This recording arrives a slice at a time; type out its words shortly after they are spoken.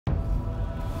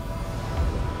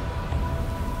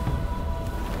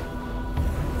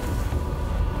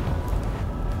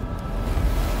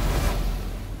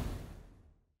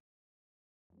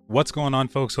What's going on,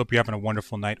 folks? Hope you're having a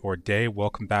wonderful night or day.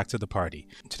 Welcome back to the party.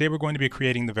 Today we're going to be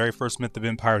creating the very first Myth of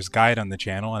Empires guide on the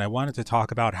channel, and I wanted to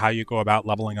talk about how you go about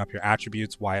leveling up your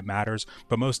attributes, why it matters,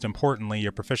 but most importantly,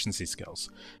 your proficiency skills.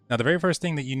 Now, the very first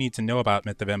thing that you need to know about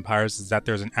Myth of Empires is that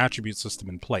there's an attribute system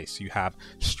in place. You have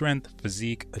strength,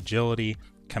 physique, agility,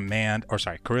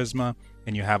 charisma,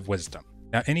 and you have wisdom.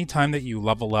 Now, anytime that you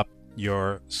level up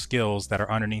your skills that are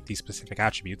underneath these specific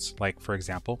attributes, like for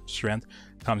example, strength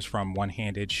comes from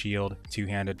one-handed, shield,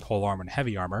 two-handed, polearm, and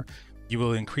heavy armor, you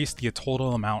will increase the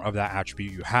total amount of that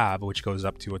attribute you have, which goes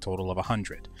up to a total of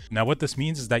 100. Now what this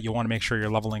means is that you'll want to make sure you're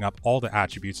leveling up all the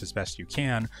attributes as best you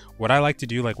can. What I like to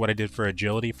do, like what I did for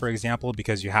agility, for example,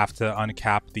 because you have to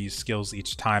uncap these skills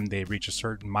each time they reach a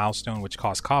certain milestone, which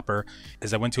costs copper,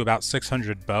 is I went to about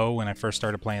 600 bow when I first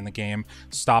started playing the game,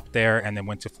 stopped there, and then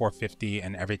went to 450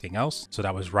 and everything else. So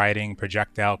that was riding,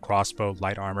 projectile, crossbow,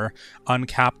 light armor,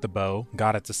 uncapped the bow,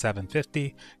 got it to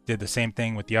 750, did the same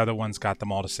thing with the other ones, got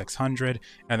them all to 600,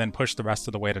 and then pushed the rest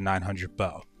of the way to 900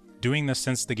 bow. Doing this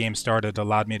since the game started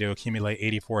allowed me to accumulate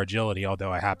 84 agility,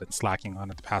 although I have been slacking on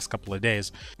it the past couple of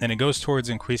days, and it goes towards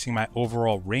increasing my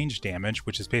overall range damage,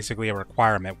 which is basically a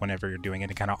requirement whenever you're doing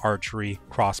any kind of archery,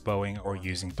 crossbowing, or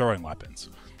using throwing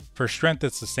weapons. For strength,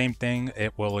 it's the same thing.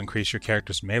 It will increase your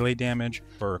character's melee damage.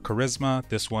 For charisma,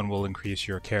 this one will increase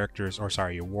your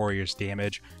warrior's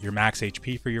damage, your max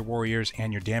HP for your warriors,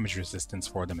 and your damage resistance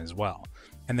for them as well.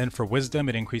 And then for wisdom,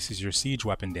 it increases your siege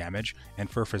weapon damage, and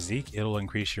for physique, it'll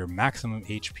increase your maximum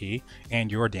HP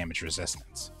and your damage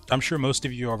resistance. I'm sure most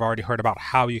of you have already heard about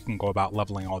how you can go about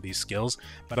leveling all these skills,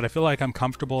 but I feel like I'm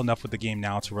comfortable enough with the game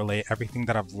now to relay everything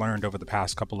that I've learned over the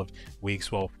past couple of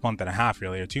weeks, well, month and a half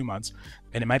really, or 2 months,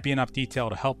 and it might be enough detail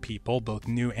to help people, both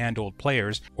new and old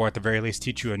players, or at the very least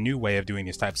teach you a new way of doing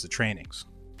these types of trainings.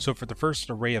 So for the first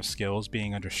array of skills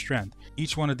being under strength,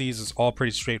 each one of these is all pretty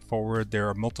straightforward. There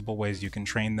are multiple ways you can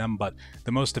train them, but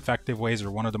the most effective ways, or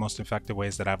one of the most effective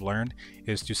ways that I've learned,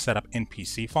 is to set up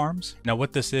NPC farms. Now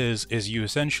what this is you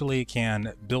essentially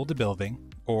can build a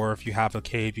building, or if you have a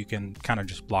cave, you can kind of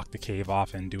just block the cave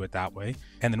off and do it that way.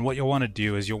 And then what you'll want to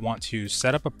do is you'll want to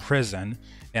set up a prison,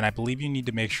 and I believe you need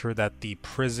to make sure that the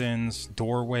prison's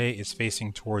doorway is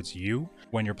facing towards you.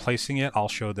 When you're placing it, I'll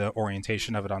show the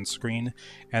orientation of it on screen.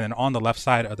 And then on the left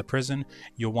side of the prison,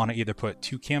 you'll want to either put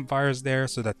 2 campfires there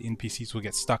so that the NPCs will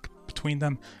get stuck between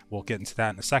them. We'll get into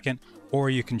that in a second. Or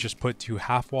you can just put 2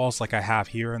 half walls like I have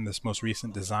here in this most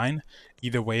recent design.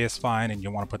 Either way is fine, and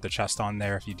you'll want to put the chest on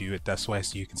there if you do it this way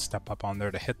so you can step up on there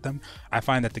to hit them. I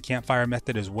find that the campfire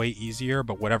method is way easier,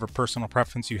 but whatever personal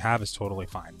preference you have is totally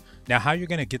fine. Now how you're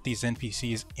going to get these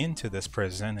NPCs into this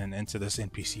prison and into this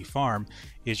NPC farm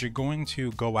is you're going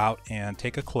to go out and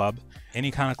take a club.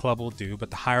 Any kind of club will do, but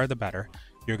the higher the better.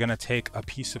 You're going to take a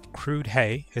piece of crude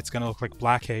hay. It's going to look like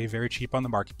black hay, very cheap on the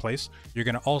marketplace. You're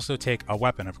going to also take a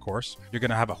weapon, of course. You're going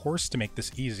to have a horse to make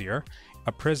this easier,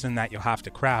 a prison that you'll have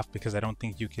to craft because I don't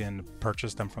think you can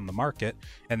purchase them from the market,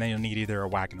 and then you'll need either a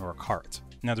wagon or a cart.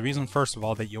 Now the reason, first of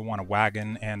all, that you'll want a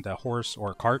wagon and a horse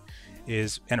or a cart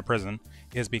is in a prison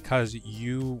is because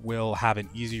you will have an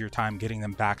easier time getting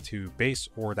them back to base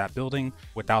or that building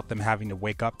without them having to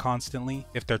wake up constantly.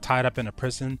 If they're tied up in a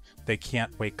prison, they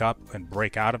can't wake up and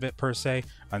break out of it per se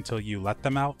until you let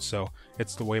them out, so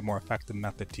it's the way more effective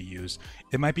method to use.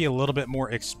 It might be a little bit more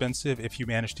expensive if you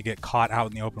manage to get caught out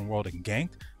in the open world and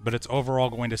ganked, but it's overall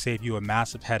going to save you a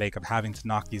massive headache of having to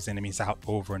knock these enemies out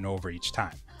over and over each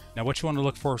time. Now what you want to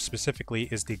look for specifically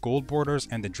is the gold borders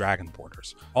and the dragon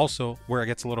borders. Also, where it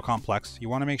gets a little complex, you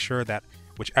want to make sure that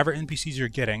whichever NPCs you're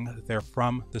getting, they're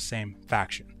from the same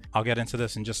faction. I'll get into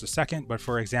this in just a second, but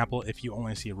for example, if you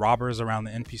only see robbers around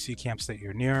the NPC camps that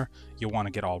you're near, you'll want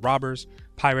to get all robbers,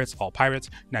 pirates, all pirates.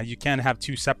 Now you can have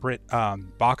 2 separate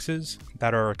boxes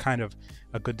that are kind of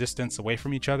a good distance away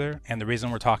from each other, and the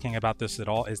reason we're talking about this at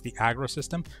all is the aggro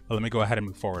system, but let me go ahead and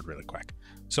move forward really quick.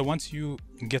 So once you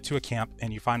get to a camp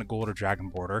and you find a gold or dragon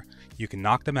border, you can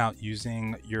knock them out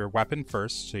using your weapon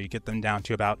first, so you get them down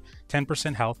to about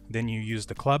 10% health, then you use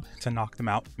the club to knock them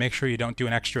out. Make sure you don't do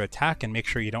an extra attack, and make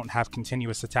sure you don't have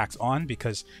continuous attacks on,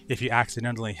 because if you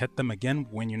accidentally hit them again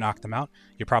when you knock them out,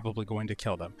 you're probably going to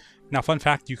kill them. Now fun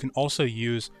fact, you can also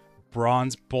use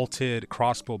bronze bolted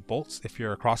crossbow bolts if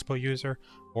you're a crossbow user,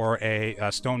 or a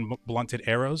stone blunted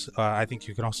arrows. I think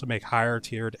you can also make higher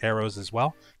tiered arrows as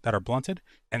well that are blunted,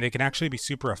 and they can actually be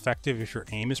super effective if your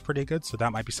aim is pretty good, so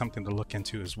that might be something to look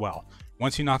into as well.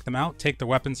 Once you knock them out, take their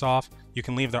weapons off. You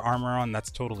can leave their armor on, that's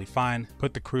totally fine.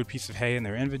 Put the crude piece of hay in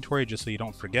their inventory just so you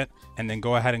don't forget, and then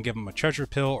go ahead and give them a treasure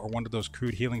pill or one of those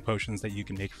crude healing potions that you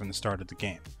can make from the start of the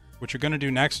game. What you're going to do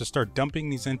next is start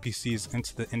dumping these NPCs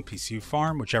into the NPC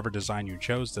farm, whichever design you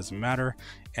chose, doesn't matter.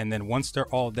 And then once they're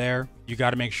all there, you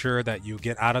got to make sure that you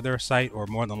get out of their sight, or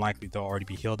more than likely they'll already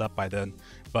be healed up by then.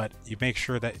 But you make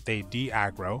sure that they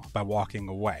de-aggro by walking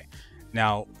away.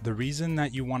 Now, the reason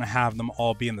that you want to have them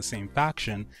all be in the same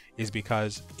faction is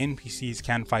because NPCs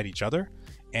can fight each other.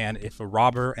 And if a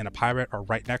robber and a pirate are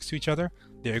right next to each other,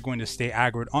 they're going to stay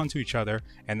aggroed onto each other,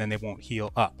 and then they won't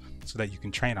heal up so that you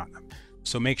can train on them.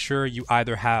 So make sure you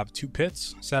either have 2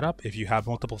 pits set up if you have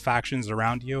multiple factions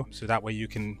around you, so that way you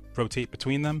can rotate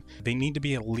between them. They need to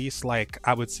be at least, like,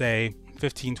 I would say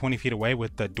 15-20 feet away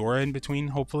with the door in between,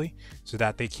 hopefully, so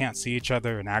that they can't see each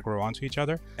other and aggro onto each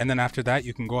other. And then after that,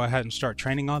 you can go ahead and start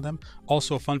training on them.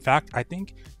 Also, a fun fact, I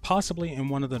think possibly in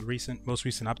one of the most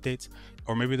recent updates,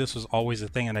 or maybe this was always a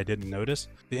thing and I didn't notice,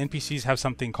 the NPCs have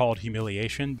something called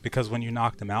humiliation, because when you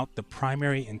knock them out, the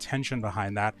primary intention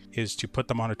behind that is to put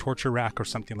them on a torture rack or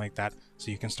something like that,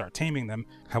 so you can start taming them.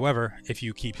 However, if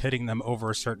you keep hitting them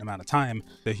over a certain amount of time,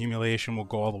 the humiliation will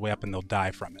go all the way up and they'll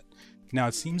die from it. Now,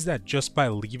 it seems that just by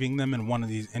leaving them in one of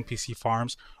these NPC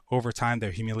farms, over time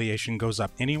their humiliation goes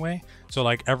up anyway. So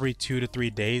like every 2 to 3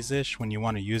 days-ish, when you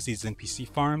want to use these NPC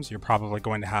farms, you're probably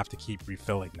going to have to keep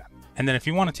refilling them. And then if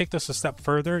you want to take this a step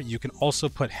further, you can also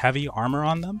put heavy armor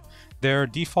on them. Their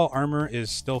default armor is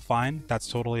still fine, that's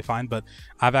totally fine, but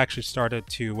I've actually started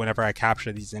to, whenever I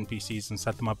capture these NPCs and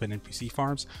set them up in NPC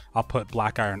farms, I'll put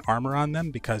black iron armor on them,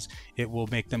 because it will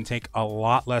make them take a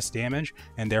lot less damage,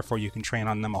 and therefore you can train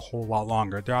on them a whole lot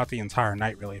longer throughout the entire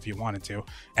night, really, if you wanted to.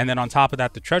 And then on top of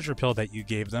that, the treasure pill that you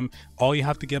gave them, all you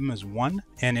have to give them is 1,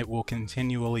 and it will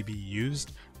continually be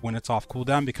used when it's off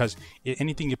cooldown, because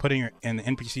anything you put in the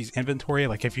NPC's inventory,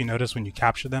 like if you notice when you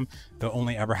capture them, they'll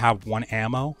only ever have 1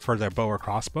 ammo for their bow or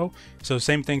crossbow. So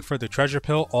same thing for the treasure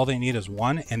pill, all they need is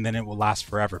 1, and then it will last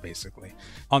forever, basically.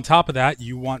 On top of that,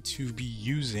 you want to be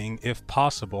using, if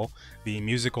possible, the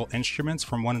musical instruments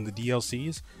from one of the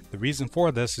DLCs. The reason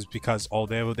for this is because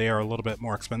although they are a little bit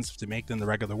more expensive to make than the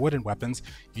regular wooden weapons,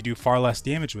 you do far less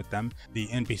damage with them. The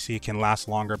NPC can last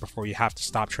longer before you have to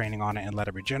stop training on it and let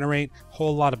it regenerate.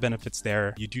 Whole lot of benefits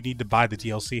there. You do need to buy the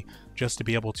DLC just to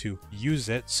be able to use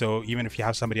it, so even if you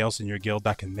have somebody else in your guild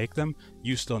that can make them,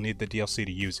 you still need the DLC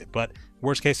to use it. But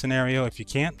worst case scenario, if you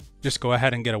can't, just go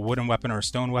ahead and get a wooden weapon or a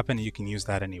stone weapon, and you can use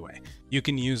that anyway. You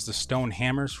can use the stone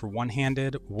hammers for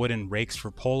one-handed, wooden rakes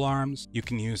for polearms, you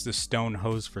can use the stone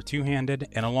hose for two-handed,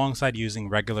 and alongside using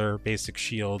regular basic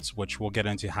shields, which we'll get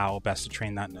into how best to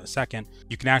train that in a second,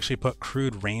 you can actually put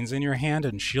crude reins in your hand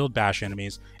and shield bash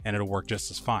enemies, and it'll work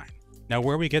just as fine. Now,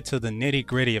 where we get to the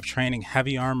nitty-gritty of training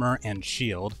heavy armor and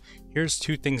shield, here's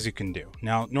 2 things you can do.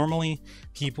 Now, normally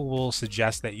people will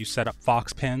suggest that you set up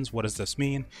fox pens. What does this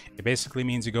mean? It basically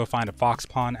means you go find a fox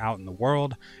pond out in the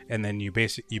world, and then you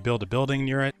build a building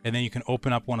near it, and then you can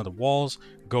open up one of the walls,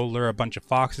 go lure a bunch of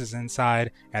foxes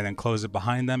inside, and then close it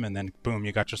behind them, and then boom,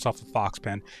 you got yourself a fox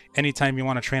pen. Anytime you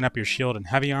want to train up your shield and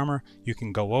heavy armor, you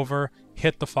can go over,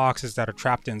 hit the foxes that are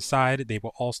trapped inside. They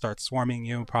will all start swarming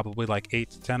you, probably like 8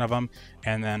 to 10 of them,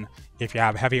 and then if you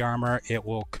have heavy armor, it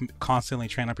will constantly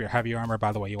train up your heavy armor.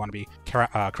 By the way, you want to be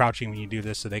crouching when you do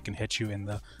this so they can hit you in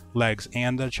the legs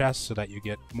and the chest so that you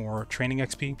get more training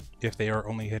XP. If they are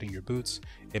only hitting your boots,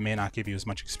 it may not give you as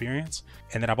much experience.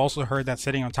 And then I've also heard that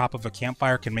sitting on top of a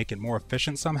campfire can make it more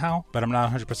efficient somehow, but I'm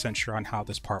not 100% sure on how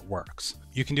this part works.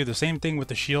 You can do the same thing with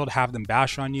the shield, have them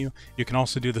bash on you. You can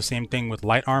also do the same thing with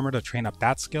light armor to train up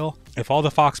that skill. If all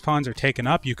the fox ponds are taken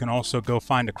up, you can also go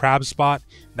find a crab spot.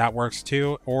 That works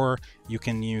too. Or you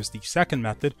can use the second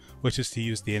method, which is to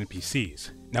use the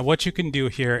NPCs. Now, what you can do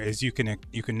here is you can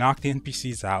knock the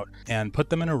NPCs out and put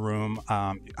them in a room.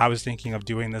 I was thinking of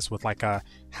doing this with like a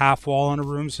half wall in a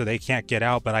room so they can't get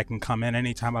out, but I can come in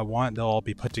anytime I want. They'll all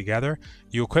be put together.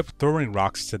 You equip throwing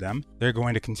rocks to them. They're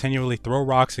going to continually throw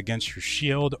rocks against your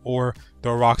shield or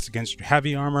throw rocks against your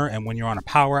heavy armor. And when you're on a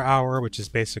power hour, which is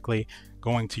basically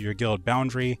going to your guild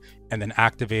boundary and then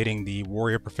activating the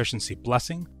warrior proficiency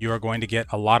blessing, you are going to get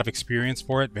a lot of experience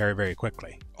for it very, very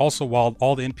quickly. Also, while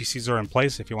all the NPCs are in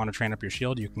place, if you want to train up your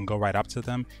shield, you can go right up to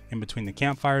them in between the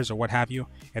campfires or what have you,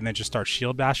 and then just start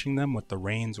shield bashing them with the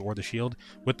reins or the shield.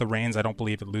 With the reins, I don't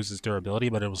believe it loses durability,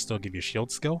 but it will still give you shield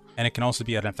skill. And it can also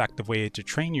be an effective way to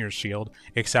train your shield,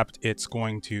 except it's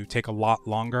going to take a lot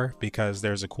longer because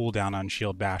there's a cooldown on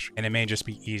shield bash, and it may just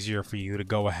be easier for you to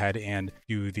go ahead and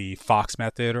do the fox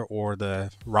method or the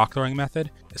rock throwing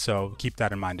method. So keep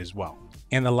that in mind as well.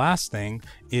 And the last thing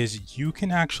is you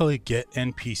can actually get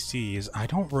NPCs. I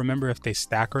don't remember if they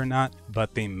stack or not,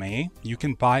 but they may. You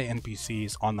can buy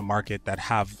NPCs on the market that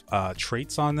have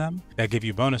traits on them that give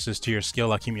you bonuses to your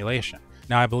skill accumulation.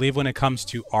 Now, I believe when it comes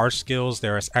to our skills,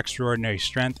 there is Extraordinary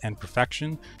Strength and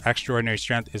Perfection. Extraordinary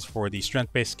Strength is for the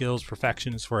strength-based skills,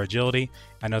 Perfection is for agility.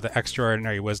 I know the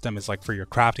Extraordinary Wisdom is like for your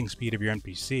crafting speed of your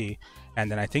NPC,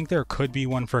 and then I think there could be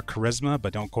one for Charisma,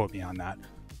 but don't quote me on that.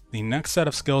 The next set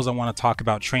of skills I want to talk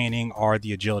about training are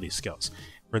the agility skills.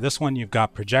 For this one, you've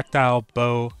got Projectile,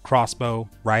 Bow, Crossbow,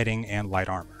 Riding, and Light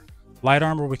Armor. Light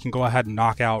armor we can go ahead and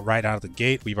knock out right out of the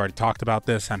gate. We've already talked about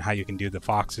this and how you can do the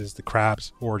foxes, the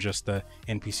crabs, or just the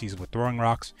NPCs with throwing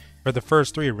rocks. For the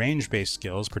first three range-based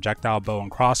skills, projectile, bow,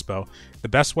 and crossbow, the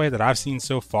best way that I've seen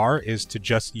so far is to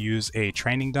just use a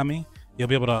training dummy. You'll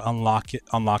be able to unlock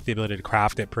the ability to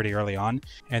craft it pretty early on.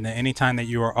 And then anytime that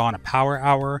you are on a power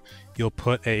hour, you'll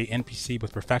put a NPC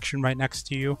with perfection right next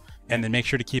to you, and then make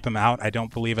sure to keep him out. I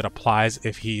don't believe it applies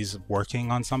if he's working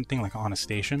on something like on a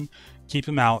station. Keep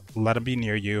him out, let him be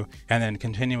near you, and then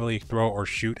continually throw or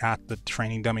shoot at the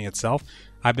training dummy itself.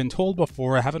 I've been told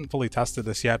before, I haven't fully tested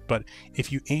this yet, but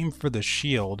if you aim for the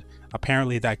shield,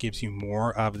 apparently that gives you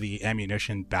more of the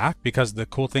ammunition back, because the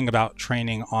cool thing about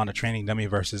training on a training dummy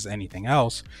versus anything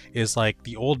else is like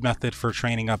the old method for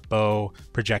training up bow,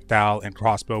 projectile, and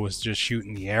crossbow was just shoot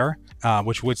in the air,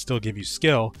 which would still give you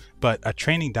skill, but a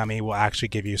training dummy will actually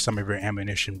give you some of your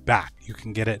ammunition back. You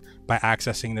can get it by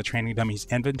accessing the training dummy's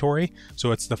inventory,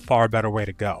 so it's the far better way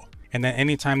to go. And then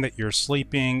anytime that you're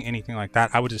sleeping, anything like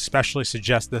that, I would especially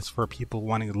suggest this for people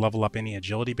wanting to level up any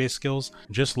agility-based skills.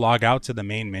 Just log out to the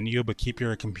main menu, but keep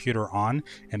your computer on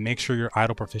and make sure your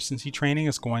idle proficiency training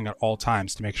is going at all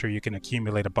times to make sure you can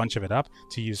accumulate a bunch of it up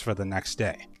to use for the next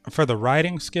day. For the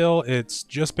riding skill, it's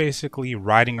just basically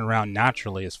riding around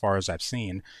naturally as far as I've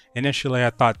seen. Initially, I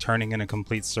thought turning in a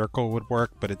complete circle would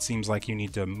work, but it seems like you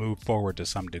need to move forward to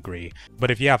some degree.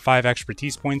 But if you have 5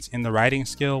 expertise points in the riding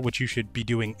skill, which you should be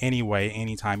doing anyway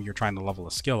anytime you're trying to level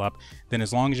a skill up, then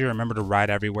as long as you remember to ride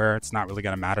everywhere, it's not really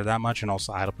going to matter that much, and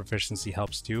also idle proficiency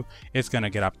helps too. It's going to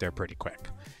get up there pretty quick.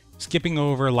 Skipping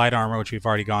over light armor, which we've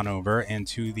already gone over,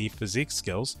 into the physique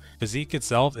skills. Physique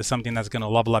itself is something that's going to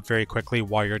level up very quickly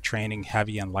while you're training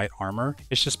heavy and light armor.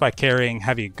 It's just by carrying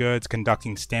heavy goods,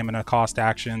 conducting stamina cost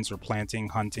actions, or planting,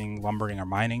 hunting, lumbering, or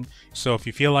mining. So if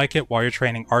you feel like it, while you're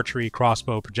training archery,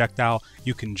 crossbow, projectile,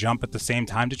 you can jump at the same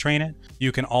time to train it.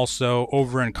 You can also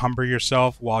over encumber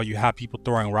yourself while you have people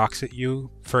throwing rocks at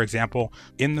you. For example,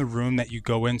 in the room that you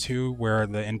go into where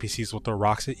the NPCs will throw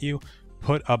rocks at you,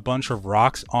 put a bunch of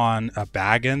rocks on a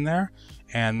bag in there,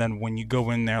 and then when you go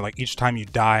in there, like each time you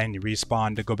die and you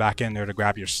respawn to go back in there to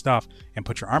grab your stuff and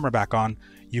put your armor back on,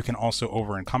 you can also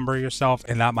over encumber yourself,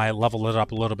 and that might level it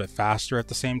up a little bit faster at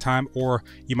the same time. Or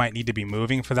you might need to be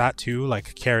moving for that too,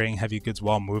 like carrying heavy goods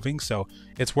while moving. So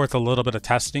it's worth a little bit of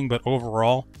testing, but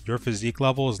overall your physique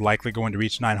level is likely going to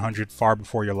reach 900 far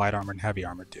before your light armor and heavy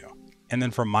armor do. And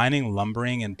then for mining,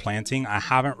 lumbering, and planting, I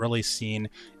haven't really seen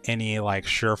any like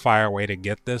surefire way to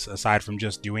get this aside from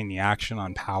just doing the action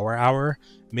on power hour.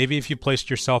 Maybe if you placed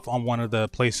yourself on one of the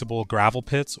placeable gravel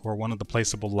pits or one of the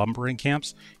placeable lumbering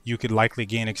camps, you could likely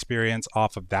gain experience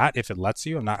off of that if it lets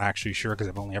you. I'm not actually sure because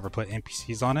I've only ever put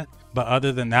NPCs on it. But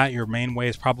other than that, your main way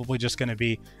is probably just going to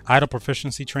be idle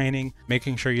proficiency training,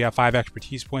 making sure you have 5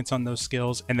 expertise points on those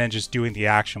skills, and then just doing the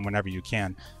action whenever you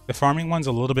can. The farming one's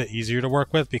a little bit easier to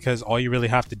work with because all you really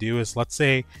have to do is, let's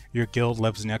say your guild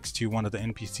lives next to one of the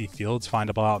NPC fields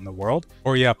findable out in the world,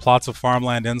 or you have plots of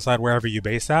farmland inside wherever you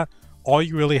base at. All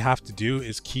you really have to do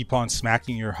is keep on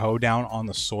smacking your hoe down on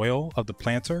the soil of the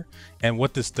planter, and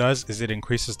what this does is it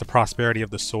increases the prosperity of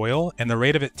the soil, and the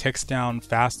rate of it ticks down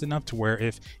fast enough to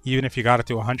where even if you got it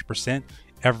to 100%,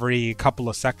 every couple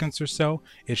of seconds or so,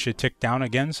 it should tick down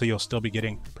again, so you'll still be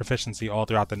getting proficiency all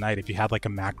throughout the night if you had like a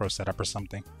macro setup or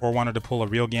something, or wanted to pull a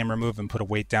real gamer move and put a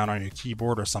weight down on your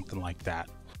keyboard or something like that.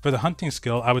 For the hunting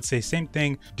skill, I would say same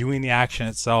thing, doing the action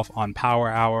itself on power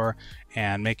hour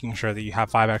and making sure that you have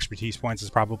 5 expertise points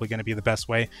is probably going to be the best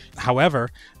way. However,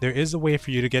 there is a way for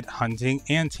you to get hunting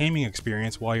and taming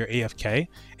experience while you're AFK,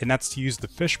 and that's to use the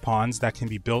fish ponds that can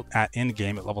be built at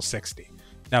endgame at level 60.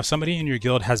 Now, if somebody in your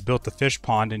guild has built the fish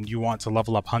pond and you want to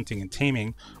level up hunting and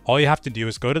taming, all you have to do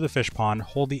is go to the fish pond,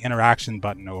 hold the interaction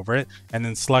button over it, and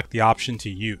then select the option to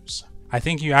use. I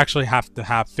think you actually have to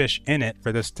have fish in it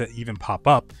for this to even pop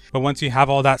up, but once you have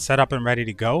all that set up and ready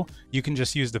to go, you can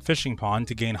just use the fishing pond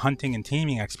to gain hunting and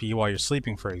taming XP while you're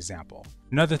sleeping, for example.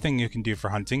 Another thing you can do for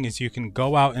hunting is you can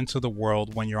go out into the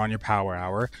world when you're on your power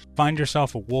hour, find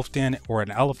yourself a wolf den or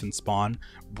an elephant spawn,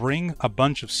 bring a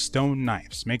bunch of stone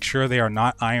knives, make sure they are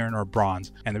not iron or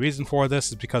bronze, and the reason for this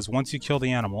is because once you kill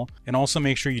the animal, and also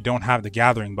make sure you don't have the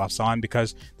gathering buffs on,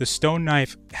 because the stone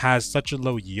knife has such a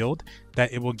low yield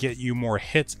that it will get you more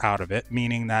hits out of it,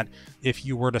 meaning that if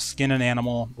you were to skin an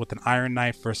animal with an iron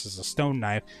knife versus a stone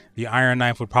knife, the iron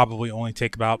knife would probably only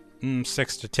take about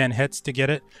 6 to 10 hits to get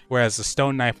it, whereas the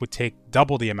stone knife would take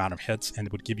double the amount of hits and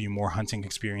would give you more hunting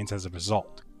experience as a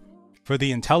result. For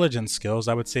the intelligence skills,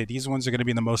 I would say these ones are going to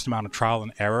be the most amount of trial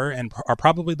and error and are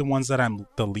probably the ones that I'm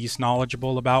the least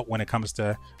knowledgeable about when it comes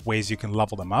to ways you can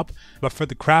level them up. But for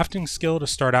the crafting skill to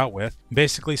start out with,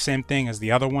 basically same thing as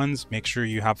the other ones. Make sure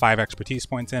you have 5 expertise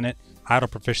points in it. Idle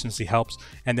proficiency helps.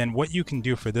 And then what you can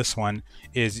do for this one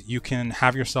is you can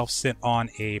have yourself sit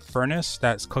on a furnace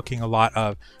that's cooking a lot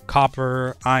of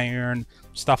copper, iron,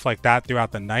 stuff like that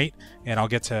throughout the night, and I'll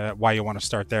get to why you want to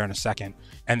start there in a second.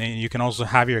 And then you can also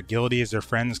have your guildies or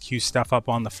friends queue stuff up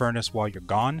on the furnace while you're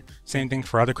gone. Same thing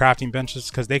for other crafting benches,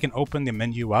 because they can open the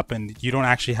menu up and you don't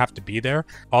actually have to be there.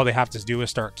 All they have to do is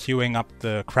start queuing up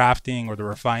the crafting or the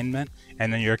refinement,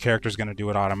 and then your character is going to do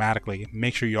it automatically.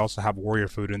 Make sure you also have warrior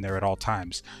food in there at all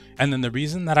times. And then the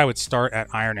reason that I would start at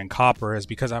iron and copper is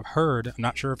because I've heard, I'm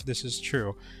not sure if this is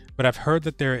true, but I've heard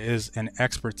that there is an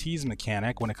expertise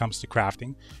mechanic when it comes to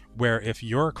crafting, where if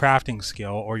your crafting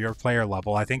skill or your player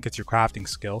level, I think it's your crafting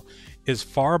skill, is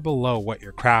far below what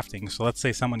you're crafting. So let's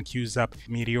say someone queues up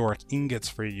meteoric ingots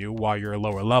for you while you're a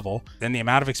lower level, then the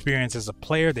amount of experience as a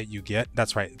player that you get,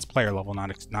 that's right, it's player level, not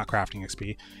crafting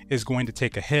XP, is going to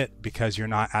take a hit because you're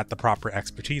not at the proper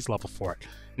expertise level for it.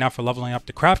 Now for leveling up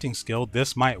the crafting skill,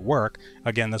 this might work.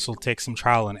 Again, this will take some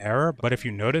trial and error, but if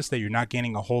you notice that you're not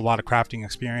gaining a whole lot of crafting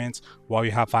experience while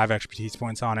you have 5 expertise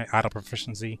points on it, idle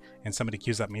proficiency, and somebody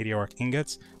queues up meteoric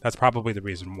ingots, that's probably the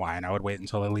reason why, and I would wait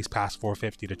until at least past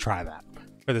 450 to try that.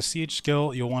 For the siege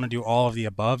skill, you'll want to do all of the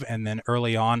above, and then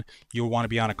early on, you'll want to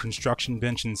be on a construction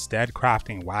bench instead,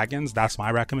 crafting wagons. That's my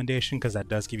recommendation because that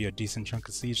does give you a decent chunk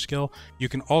of siege skill. You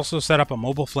can also set up a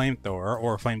mobile flamethrower,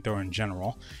 or a flamethrower in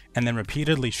general, and then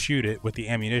repeatedly shoot it with the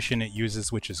ammunition it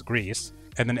uses, which is grease.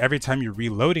 And then every time you're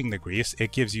reloading the grease,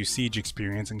 it gives you siege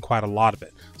experience and quite a lot of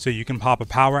it. So you can pop a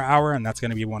power hour, and that's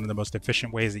going to be one of the most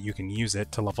efficient ways that you can use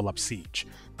it to level up siege.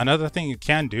 Another thing you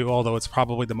can do, although it's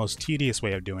probably the most tedious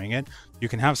way of doing it, you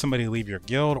can have somebody leave your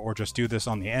guild or just do this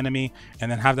on the enemy,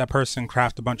 and then have that person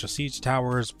craft a bunch of siege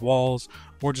towers, walls,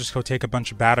 or just go take a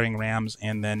bunch of battering rams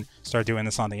and then start doing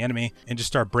this on the enemy and just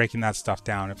start breaking that stuff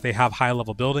down. If they have high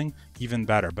level building, even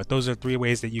better. But those are 3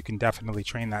 ways that you can definitely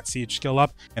train that siege skill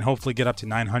up and hopefully get up to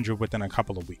 900 within a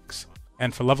couple of weeks.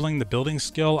 And for leveling the building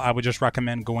skill, I would just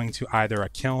recommend going to either a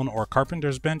kiln or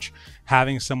carpenter's bench,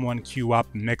 having someone queue up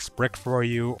mixed brick for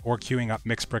you, or queuing up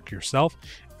mixed brick yourself,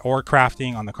 or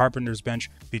crafting on the carpenter's bench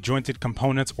the jointed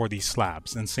components or these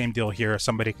slabs. And same deal here,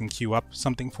 somebody can queue up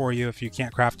something for you if you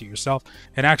can't craft it yourself.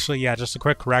 And actually, yeah, just a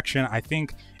quick correction, I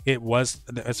think it was,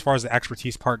 as far as the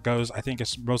expertise part goes, I think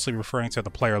it's mostly referring to the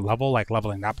player level, like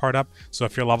leveling that part up. So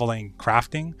if you're leveling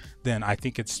crafting, then I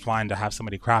think it's fine to have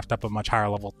somebody craft up a much higher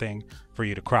level thing for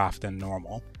you to craft than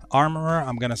normal. Armorer,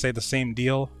 I'm going to say the same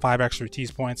deal, 5 expertise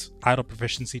points, idle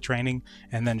proficiency training,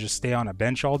 and then just stay on a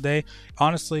bench all day.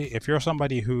 Honestly, if you're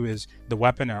somebody who is the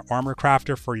weapon or armor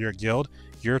crafter for your guild,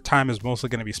 your time is mostly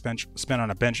going to be spent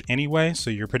on a bench anyway, so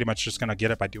you're pretty much just going to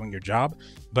get it by doing your job.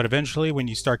 But eventually, when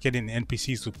you start getting the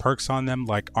NPCs with perks on them,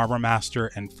 like Armor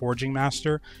Master and Forging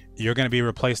Master, you're going to be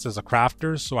replaced as a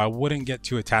crafter, so I wouldn't get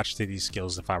too attached to these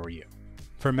skills if I were you.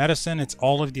 For medicine, it's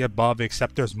all of the above,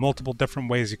 except there's multiple different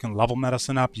ways you can level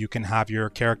medicine up. You can have your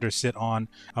character sit on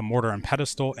a mortar and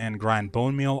pedestal and grind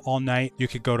bone meal all night. You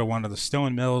could go to one of the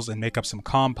stone mills and make up some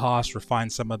compost,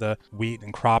 refine some of the wheat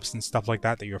and crops and stuff like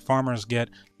that your farmers get.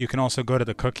 You can also go to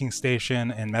the cooking station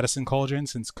and medicine cauldron,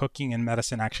 since cooking and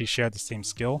medicine actually share the same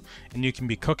skill. And you can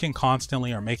be cooking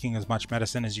constantly or making as much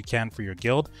medicine as you can for your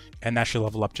guild, and that should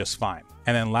level up just fine.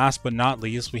 And then last but not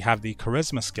least, we have the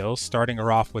charisma skills, starting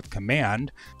her off with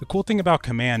command. The cool thing about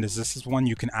command is this is one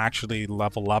you can actually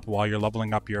level up while you're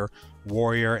leveling up your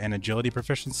warrior and agility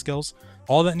proficient skills.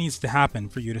 All that needs to happen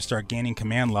for you to start gaining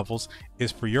command levels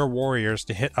is for your warriors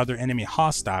to hit other enemy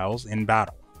hostiles in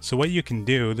battle. So what you can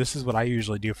do, this is what I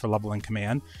usually do for leveling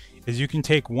command, is you can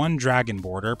take one dragon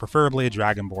border, preferably a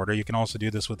dragon border, you can also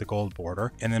do this with the gold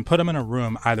border, and then put them in a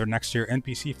room either next to your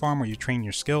NPC farm where you train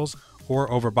your skills, or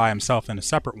over by himself in a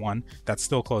separate one that's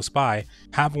still close by.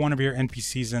 Have one of your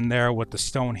NPCs in there with the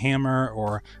stone hammer,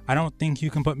 or I don't think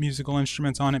you can put musical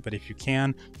instruments on it, but if you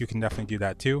can definitely do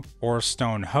that too, or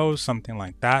stone hoe, something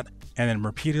like that, and then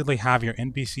repeatedly have your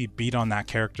NPC beat on that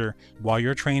character while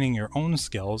you're training your own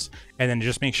skills, and then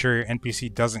just make sure your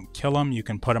NPC doesn't kill him. You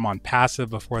can put him on passive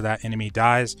before that enemy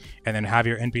dies, and then have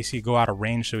your NPC go out of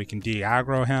range so he can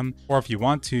de-aggro him, or if you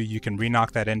want to, you can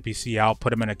re-knock that NPC out,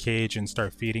 put him in a cage and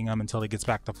start feeding him until until he gets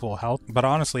back to full health. But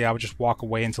honestly, I would just walk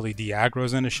away until he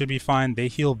de-aggroes and it should be fine. They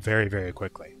heal very, very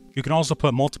quickly. You can also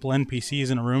put multiple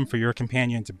NPCs in a room for your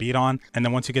companion to beat on, and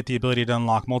then once you get the ability to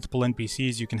unlock multiple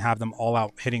NPCs, you can have them all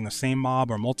out hitting the same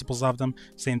mob or multiples of them.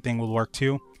 Same thing will work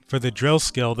too. For the drill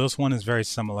skill, this one is very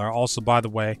similar. Also, by the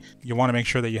way, you want to make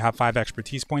sure that you have 5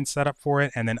 expertise points set up for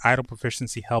it, and then idle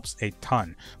proficiency helps a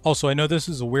ton. Also, I know this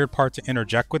is a weird part to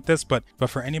interject with this, but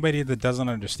for anybody that doesn't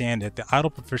understand it, the idle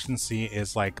proficiency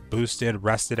is like boosted,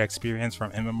 rested experience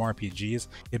from MMORPGs.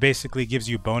 It basically gives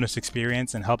you bonus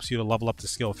experience and helps you to level up the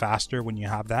skill faster when you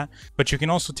have that. But you can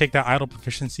also take that idle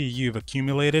proficiency you've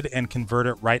accumulated and convert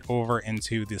it right over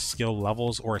into the skill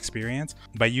levels or experience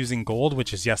by using gold,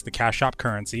 which is, yes, the cash shop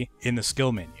currency, in the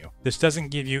skill menu. This doesn't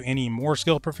give you any more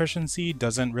skill proficiency,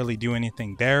 doesn't really do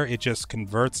anything there. It just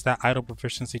converts that idle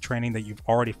proficiency training that you've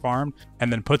already farmed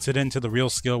and then puts it into the real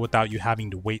skill without you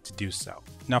having to wait to do so.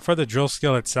 Now for the drill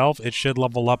skill itself, it should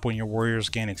level up when your warriors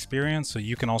gain experience, so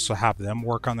you can also have them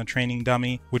work on the training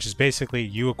dummy, which is basically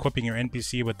you equipping your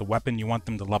NPC with the weapon you want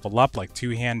them to level up, like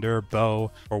two-hander,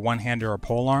 bow, or one-hander or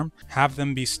polearm. Have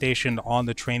them be stationed on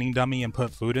the training dummy and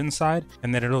put food inside,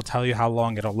 and then it'll tell you how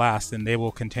long it'll last, and they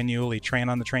will continually train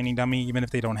on the training dummy even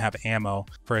if they don't have ammo,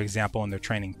 for example, in their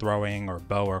training throwing or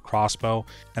bow or crossbow.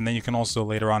 And then you can also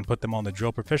later on put them on the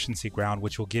drill proficiency ground,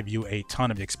 which will give you a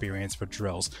ton of experience for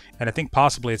drills. And I think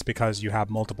possibly it's because you have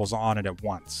multiples on it at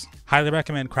once. Highly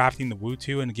recommend crafting the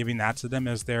Wu-Tu and giving that to them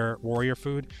as their warrior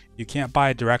food. You can't buy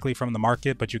it directly from the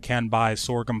market, but you can buy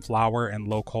sorghum flour and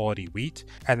low quality wheat,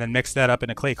 and then mix that up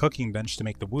in a clay cooking bench to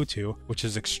make the Wu-Tu, which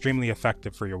is extremely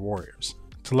effective for your warriors.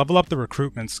 To level up the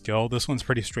recruitment skill, this one's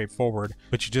pretty straightforward,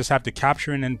 but you just have to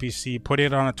capture an NPC, put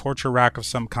it on a torture rack of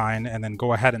some kind, and then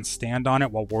go ahead and stand on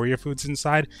it while warrior food's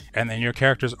inside, and then your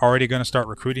character's already going to start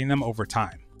recruiting them over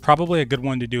time. Probably a good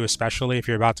one to do, especially if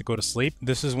you're about to go to sleep.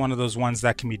 This is one of those ones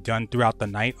that can be done throughout the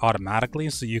night automatically,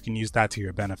 so you can use that to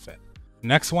your benefit.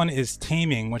 Next one is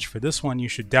Taming, which for this one you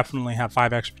should definitely have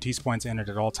 5 expertise points in it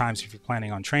at all times if you're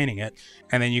planning on training it,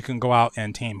 and then you can go out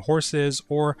and tame horses,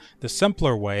 or the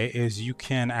simpler way is you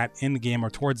can at end game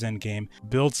or towards end game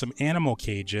build some animal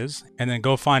cages and then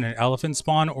go find an elephant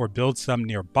spawn or build some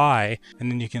nearby,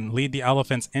 and then you can lead the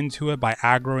elephants into it by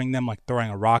aggroing them, like throwing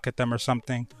a rock at them or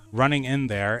something, running in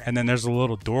there, and then there's a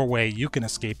little doorway you can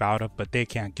escape out of but they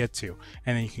can't get to,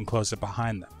 and then you can close it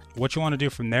behind them. What you want to do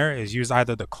from there is use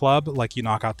either the club, like you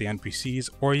knock out the NPCs,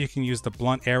 or you can use the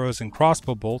blunt arrows and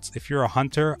crossbow bolts. If you're a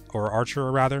hunter, or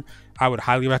archer rather, I would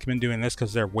highly recommend doing this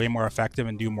because they're way more effective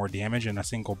and do more damage in a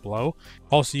single blow.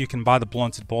 Also, you can buy the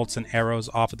blunted bolts and arrows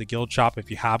off of the guild shop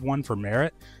if you have one for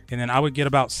merit. And then I would get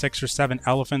about 6 or 7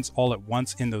 elephants all at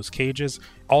once in those cages.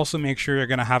 Also make sure you're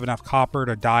going to have enough copper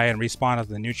to die and respawn at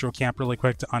the neutral camp really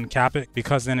quick to uncap it,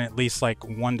 because then at least like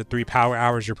 1 to 3 power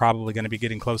hours you're probably going to be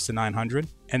getting close to 900.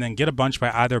 And then get a bunch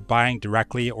by either buying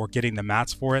directly or getting the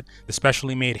mats for it. The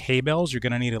specially made hay bales, you're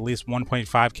going to need at least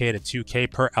 1.5k to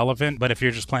 2k per elephant, but if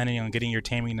you're just planning on getting your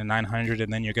taming to 900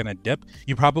 and then you're going to dip,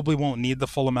 you probably won't need the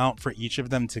full amount for each of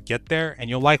them to get there, and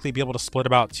you'll likely be able to split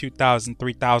about 2,000,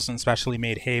 3,000 specially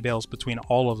made hay bales between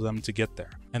all of them to get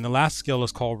there. And the last skill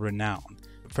is called Renown.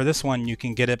 For this one, you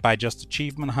can get it by just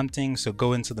achievement hunting, so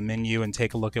go into the menu and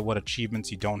take a look at what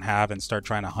achievements you don't have and start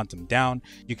trying to hunt them down.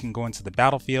 You can go into the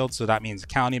battlefield, so that means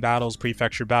county battles,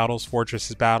 prefecture battles,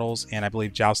 fortresses battles, and I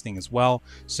believe jousting as well.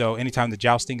 So anytime the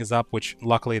jousting is up, which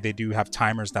luckily they do have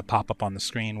timers that pop up on the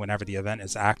screen whenever the event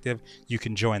is active, you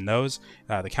can join those.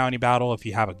 The county battle, if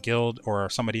you have a guild or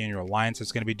somebody in your alliance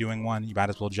that's going to be doing one, you might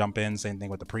as well jump in. Same thing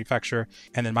with the prefecture.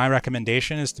 And then my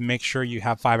recommendation is to make sure you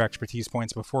have 5 expertise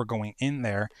points before going in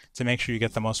there to make sure you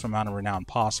get the most amount of renown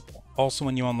possible. Also,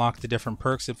 when you unlock the different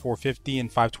perks at 450 and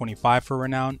 525 for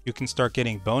renown, you can start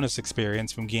getting bonus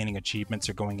experience from gaining achievements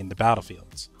or going into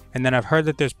battlefields. And then I've heard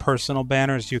that there's personal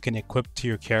banners you can equip to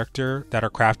your character that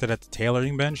are crafted at the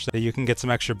tailoring bench that you can get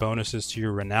some extra bonuses to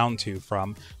your renown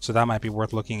from, so that might be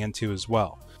worth looking into as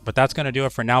well. But that's going to do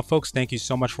it for now, folks. Thank you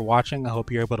so much for watching. I hope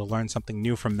you're able to learn something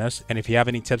new from this, and if you have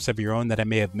any tips of your own that I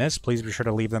may have missed, please be sure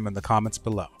to leave them in the comments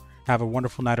below. Have a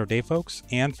wonderful night or day, folks,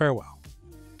 and farewell.